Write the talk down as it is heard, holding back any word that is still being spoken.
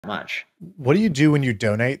much. What do you do when you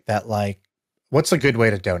donate that what's a good way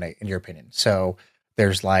to donate in your opinion? So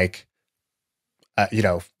there's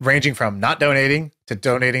ranging from not donating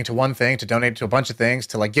to one thing to donating to a bunch of things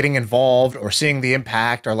to like getting involved or seeing the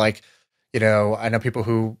impact or I know people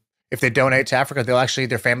who, if they donate to Africa,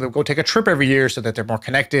 their family will go take a trip every year so that they're more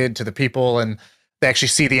connected to the people and they actually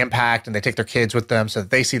see the impact and they take their kids with them so that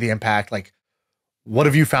they see the impact. Like, what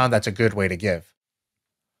have you found that's a good way to give?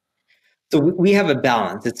 So we have a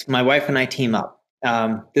balance. It's my wife and I team up.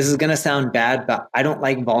 This is going to sound bad, but I don't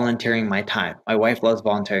like volunteering my time. My wife loves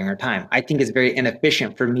volunteering her time. I think it's very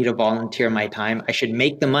inefficient for me to volunteer my time. I should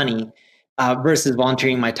make the money versus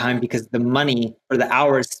volunteering my time because the money or the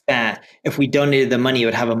hours spent, if we donated the money, it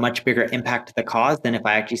would have a much bigger impact to the cause than if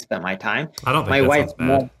I actually spent my time. I don't think My that wife sounds bad.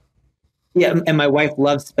 loves Yeah, and my wife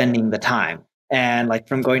loves spending the time and like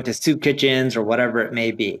from going to soup kitchens or whatever it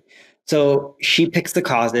may be. So she picks the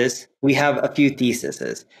causes. We have a few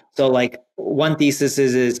theses. So like one thesis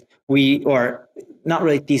is we or not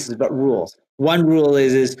really thesis but rules. One rule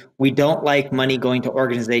is we don't like money going to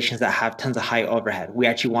organizations that have tons of high overhead. We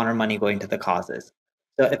actually want our money going to the causes.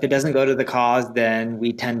 So if it doesn't go to the cause, then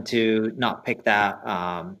we tend to not pick that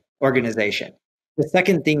organization. The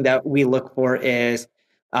second thing that we look for is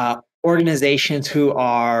organizations who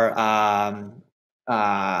are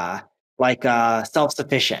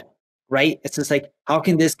self-sufficient, right? It's just like, how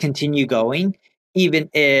can this continue going even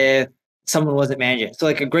if someone wasn't managing? So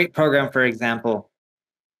like a great program, for example,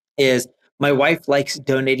 is my wife likes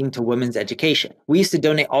donating to women's education. We used to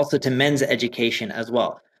donate also to men's education as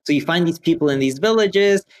well. So you find these people in these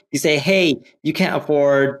villages, you say, hey, you can't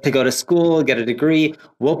afford to go to school, get a degree.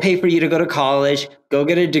 We'll pay for you to go to college, go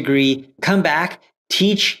get a degree, come back,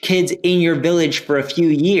 teach kids in your village for a few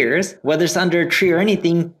years, whether it's under a tree or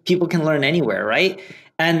anything, people can learn anywhere, right?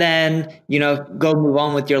 And then, go move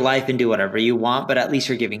on with your life and do whatever you want, but at least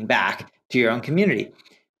you're giving back to your own community.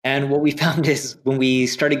 And what we found is when we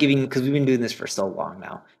started giving, because we've been doing this for so long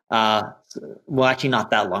now, well, actually not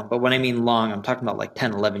that long, but when I mean long, I'm talking about like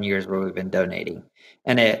 10, 11 years where we've been donating.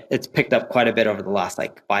 And it's picked up quite a bit over the last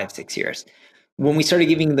like 5, 6 years. When we started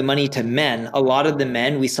giving the money to men, a lot of the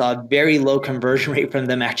men, we saw a very low conversion rate from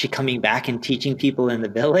them actually coming back and teaching people in the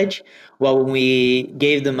village. Well, when we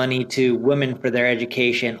gave the money to women for their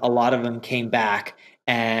education, a lot of them came back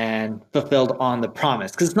and fulfilled on the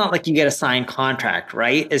promise. Because it's not like you get a signed contract,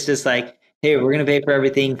 right? It's just like, hey, we're going to pay for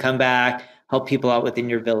everything, come back, help people out within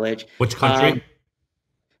your village. Which country?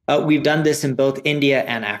 We've done this in both India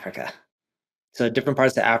and Africa. So different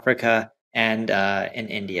parts of Africa and in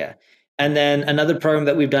India. And then another program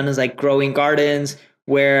that we've done is like growing gardens,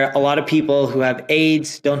 where a lot of people who have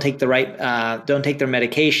AIDS don't take their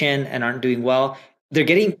medication and aren't doing well. They're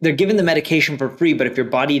given the medication for free, but if your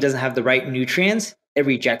body doesn't have the right nutrients, it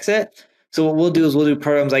rejects it. So what we'll do is we'll do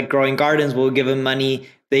programs like growing gardens. We'll give them money.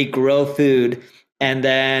 They grow food. And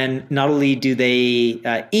then not only do they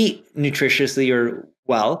eat nutritiously or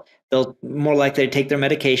well, they'll more likely to take their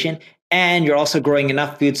medication. And you're also growing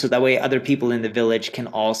enough food so that way other people in the village can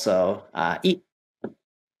also eat. So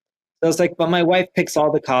it's like, but my wife picks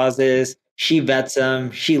all the causes. She vets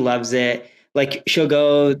them. She loves it. Like she'll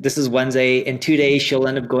go, this is Wednesday. In 2 days, she'll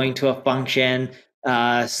end up going to a function,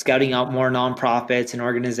 scouting out more nonprofits and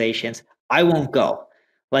organizations. I won't go.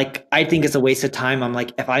 Like, I think it's a waste of time. I'm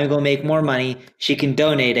like, if I go make more money, she can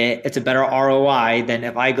donate it. It's a better ROI than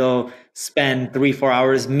if I go spend 3, 4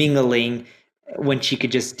 hours mingling when she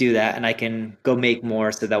could just do that and I can go make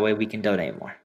more so that way we can donate more.